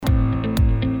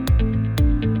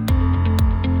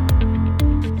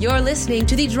You're listening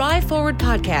to the Drive Forward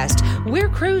podcast. We're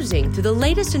cruising through the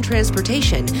latest in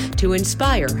transportation to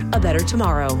inspire a better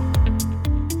tomorrow.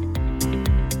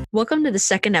 Welcome to the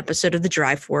second episode of the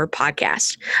Drive Forward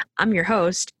podcast. I'm your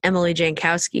host, Emily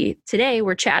Jankowski. Today,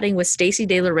 we're chatting with Stacey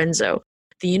DeLorenzo,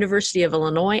 the University of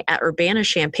Illinois at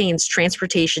Urbana-Champaign's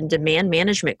Transportation Demand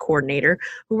Management Coordinator,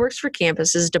 who works for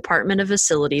campus's Department of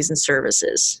Facilities and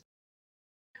Services.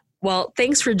 Well,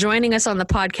 thanks for joining us on the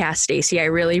podcast, Stacey. I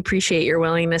really appreciate your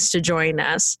willingness to join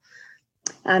us.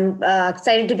 I'm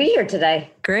excited to be here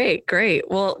today. Great.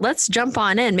 Well, let's jump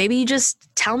on in. Maybe you just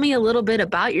tell me a little bit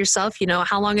about yourself.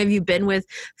 How long have you been with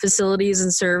Facilities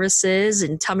and Services,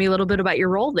 and tell me a little bit about your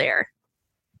role there.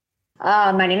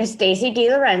 My name is Stacey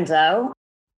DeLorenzo.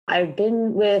 I've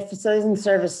been with Facilities and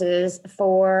Services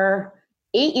for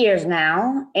 8 years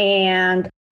now, and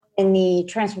in the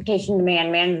Transportation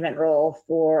Demand Management role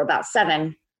for about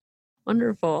 7.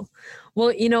 Wonderful.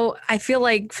 Well, I feel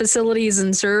like Facilities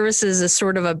and Services is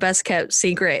sort of a best kept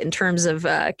secret in terms of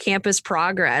campus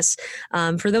progress.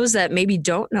 For those that maybe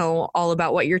don't know all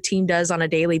about what your team does on a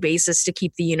daily basis to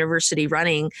keep the university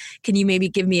running, can you maybe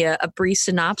give me a brief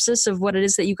synopsis of what it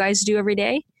is that you guys do every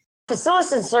day?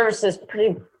 Facilities and Services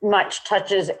pretty much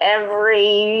touches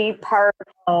every part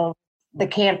of the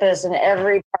campus and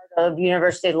every part of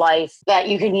university life that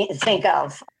you can think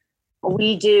of.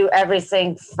 We do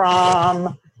everything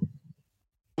from,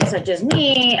 such as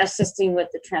me, assisting with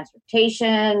the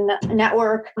transportation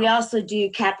network. We also do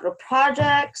capital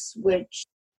projects, which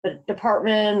the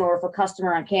department or if a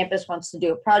customer on campus wants to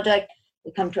do a project,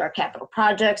 they come to our capital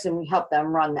projects and we help them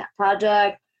run that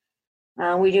project.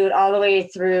 We do it all the way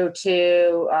through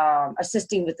to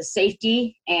assisting with the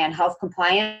safety and health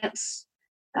compliance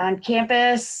on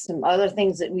campus. Some other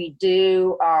things that we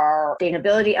do are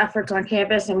sustainability efforts on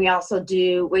campus, and we also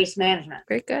do waste management.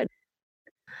 Very good.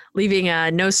 Leaving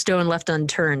no stone left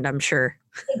unturned, I'm sure.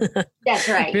 That's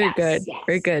right. Very good. Yes.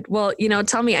 Very good. Well,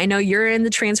 tell me, I know you're in the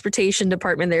transportation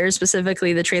department there,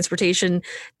 specifically the Transportation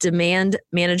Demand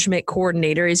Management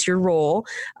Coordinator is your role.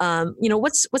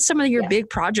 What's some of your big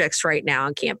projects right now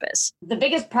on campus? The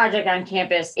biggest project on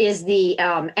campus is the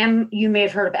you may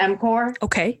have heard of MCOR.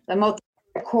 Okay. The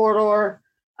multi-corridor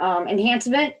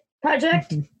enhancement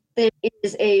project. Mm-hmm. It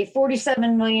is a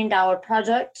 $47 million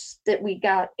project that we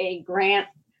got a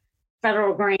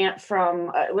federal grant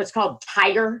from what's called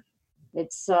TIGER.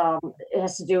 It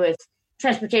has to do with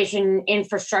transportation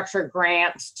infrastructure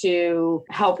grants to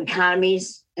help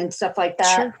economies and stuff like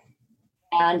that. Sure.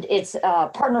 And it's a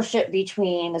partnership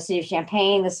between the city of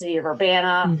Champaign, the city of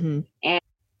Urbana, mm-hmm. and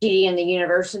GD and the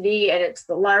university, and it's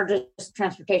the largest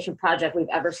transportation project we've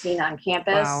ever seen on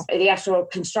campus. Wow. The actual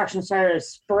construction started in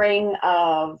spring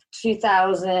of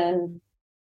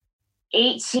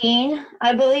 2018,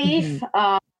 I believe,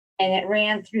 and it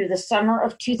ran through the summer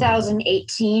of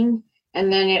 2018,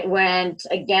 and then it went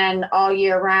again all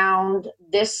year round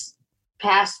this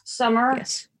past summer.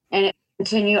 Yes. And it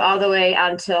continue all the way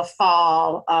until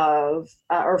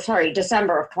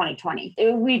December of 2020.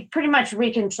 We pretty much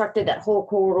reconstructed that whole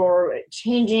corridor,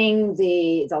 changing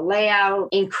the layout,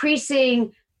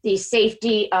 increasing the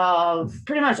safety of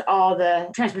pretty much all the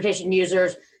transportation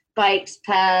users, bikes,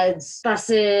 peds,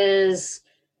 buses,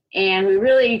 and we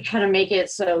really kind of make it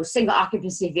so single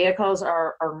occupancy vehicles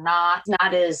are not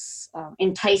as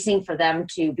enticing for them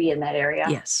to be in that area.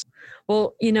 Yes.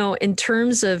 Well, in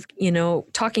terms of,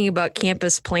 talking about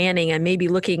campus planning and maybe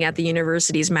looking at the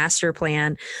university's master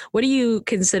plan, what do you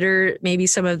consider maybe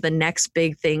some of the next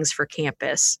big things for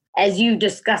campus? As you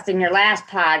discussed in your last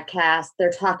podcast,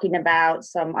 they're talking about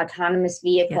some autonomous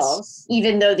vehicles, yes.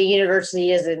 Even though the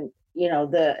university isn't,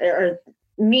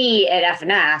 me at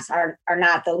FNS are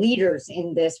not the leaders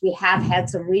in this. We have had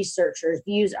some researchers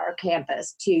use our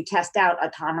campus to test out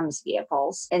autonomous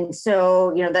vehicles. And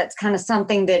so, that's kind of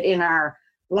something that in our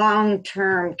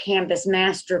long-term campus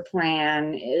master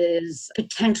plan is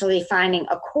potentially finding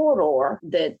a corridor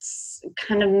that's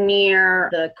kind of near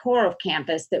the core of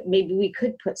campus that maybe we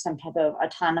could put some type of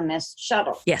autonomous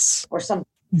shuttle. Yes. Or something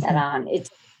like that on.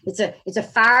 It's a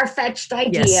far-fetched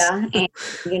idea,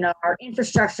 yes. And our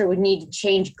infrastructure would need to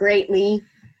change greatly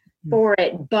for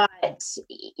it, but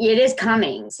it is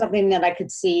coming. Something that I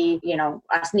could see,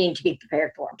 us needing to be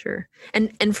prepared for. Sure.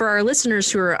 And for our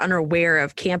listeners who are unaware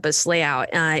of campus layout,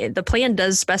 the plan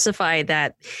does specify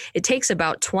that it takes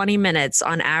about 20 minutes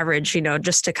on average,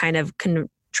 just to kind of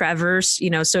traverse,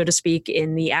 so to speak,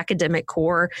 in the academic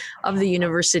core of the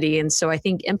university. And so I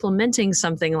think implementing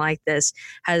something like this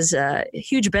has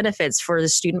huge benefits for the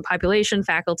student population,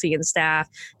 faculty, and staff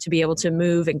to be able to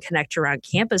move and connect around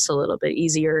campus a little bit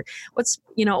easier.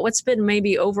 What's been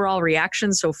maybe overall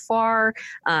reaction so far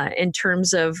in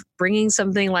terms of bringing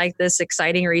something like this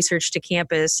exciting research to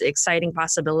campus, exciting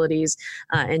possibilities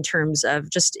in terms of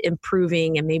just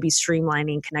improving and maybe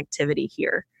streamlining connectivity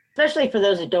here? Especially for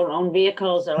those that don't own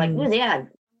vehicles, they're like, oh, yeah,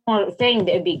 one thing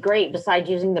that would be great besides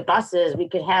using the buses, we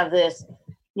could have this,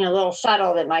 little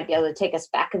shuttle that might be able to take us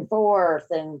back and forth.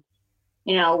 And,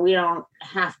 we don't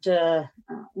have to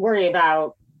worry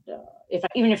about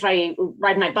even if I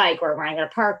ride my bike, where am I going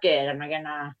to park it? Am I going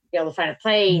to be able to find a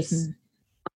place,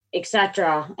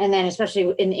 etc. And then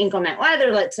especially in inclement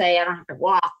weather, let's say I don't have to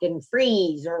walk and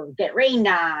freeze or get rained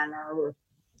on or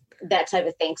that type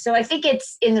of thing. So I think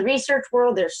it's in the research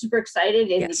world, they're super excited.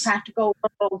 In the practical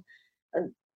world,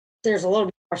 there's a little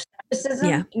bit more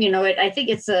skepticism. I think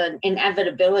it's an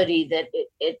inevitability that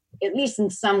it at least in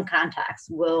some contexts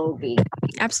will be.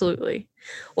 Absolutely.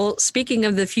 Well, speaking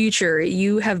of the future,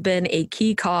 you have been a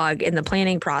key cog in the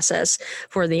planning process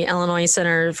for the Illinois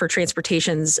Center for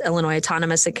Transportation's Illinois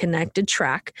Autonomous and Connected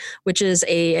Track, which is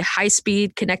a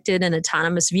high-speed connected and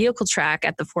autonomous vehicle track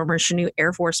at the former Chanute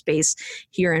Air Force Base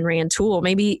here in Rantoul.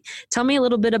 Maybe tell me a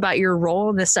little bit about your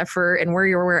role in this effort and where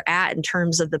you're at in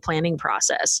terms of the planning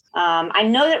process. I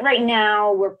know that right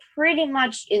now we're pretty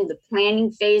much in the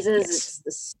planning phases. It's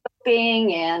the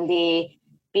scoping and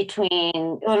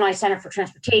between Illinois Center for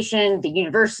Transportation, the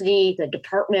university, the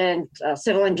Department of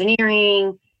Civil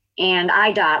Engineering, and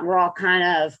IDOT. We're all kind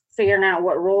of figuring out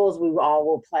what roles we all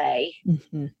will play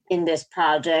in this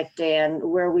project and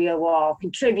where we will all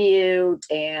contribute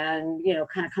and,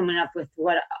 kind of coming up with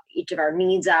what each of our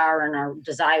needs are and our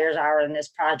desires are in this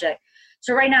project.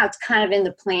 So right now it's kind of in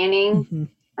the planning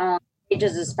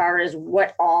stages as far as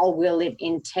what all will it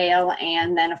entail.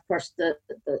 And then, of course, the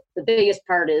biggest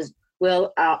part is,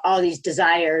 will all these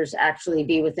desires actually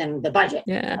be within the budget?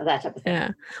 That type of thing.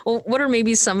 Yeah. Well, what are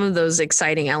maybe some of those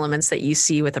exciting elements that you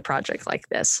see with a project like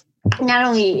this? Not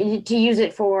only to use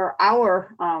it for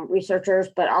our researchers,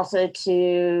 but also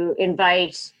to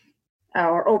invite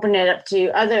or open it up to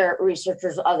other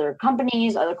researchers, other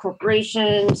companies, other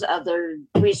corporations, other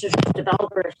research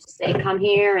developers to say, come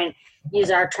here and use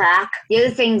our track. The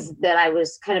other things that I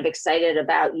was kind of excited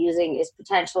about using is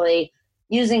potentially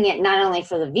using it not only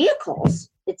for the vehicles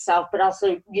itself, but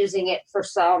also using it for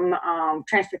some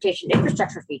transportation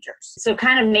infrastructure features. So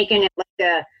kind of making it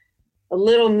like a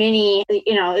little mini,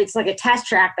 it's like a test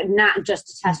track, but not just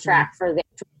a test track for the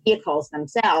vehicles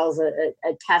themselves,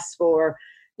 a test for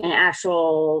an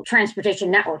actual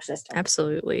transportation network system.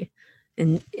 Absolutely.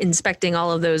 And inspecting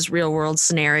all of those real world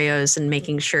scenarios and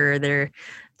making sure they're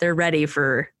ready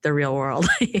for the real world.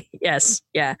 Yes.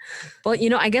 Yeah. Well,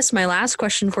 I guess my last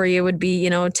question for you would be,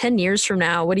 10 years from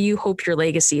now, what do you hope your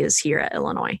legacy is here at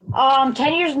Illinois?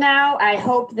 10 years now, I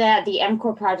hope that the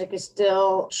MCORE project is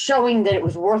still showing that it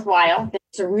was worthwhile. That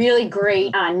it's a really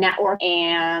great network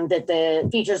and that the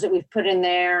features that we've put in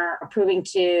there are proving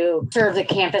to serve the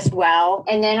campus well.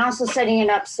 And then also setting it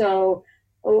up so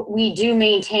we do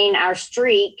maintain our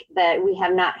streak that we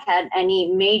have not had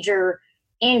any major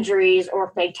injuries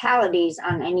or fatalities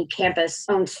on any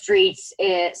campus-owned streets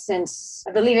since,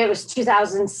 I believe it was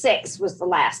 2006 was the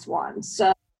last one.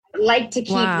 So I'd like to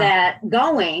keep that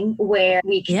going where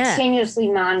we continuously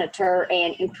monitor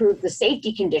and improve the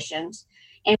safety conditions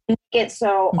and make it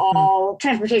so all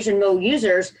transportation mode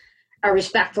users are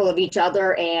respectful of each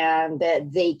other and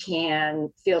that they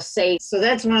can feel safe. So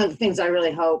that's one of the things I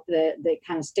really hope that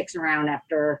kind of sticks around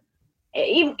after,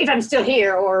 even if I'm still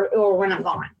here or when I'm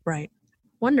gone. Right.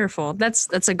 Wonderful.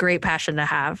 That's a great passion to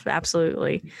have.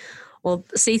 Absolutely. Well,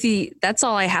 Stacey, that's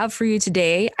all I have for you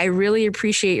today. I really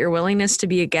appreciate your willingness to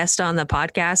be a guest on the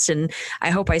podcast. And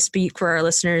I hope I speak for our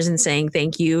listeners in saying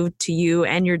thank you to you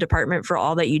and your department for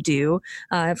all that you do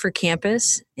for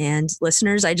campus. And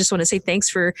listeners, I just want to say thanks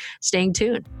for staying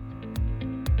tuned.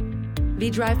 The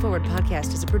Drive Forward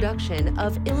podcast is a production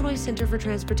of Illinois Center for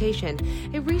Transportation,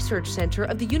 a research center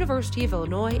of the University of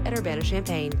Illinois at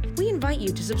Urbana-Champaign. We invite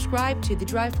you to subscribe to the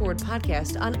Drive Forward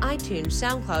podcast on iTunes,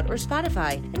 SoundCloud, or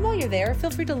Spotify. And while you're there,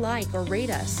 feel free to like or rate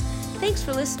us. Thanks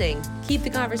for listening. Keep the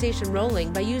conversation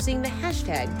rolling by using the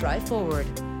hashtag Drive Forward.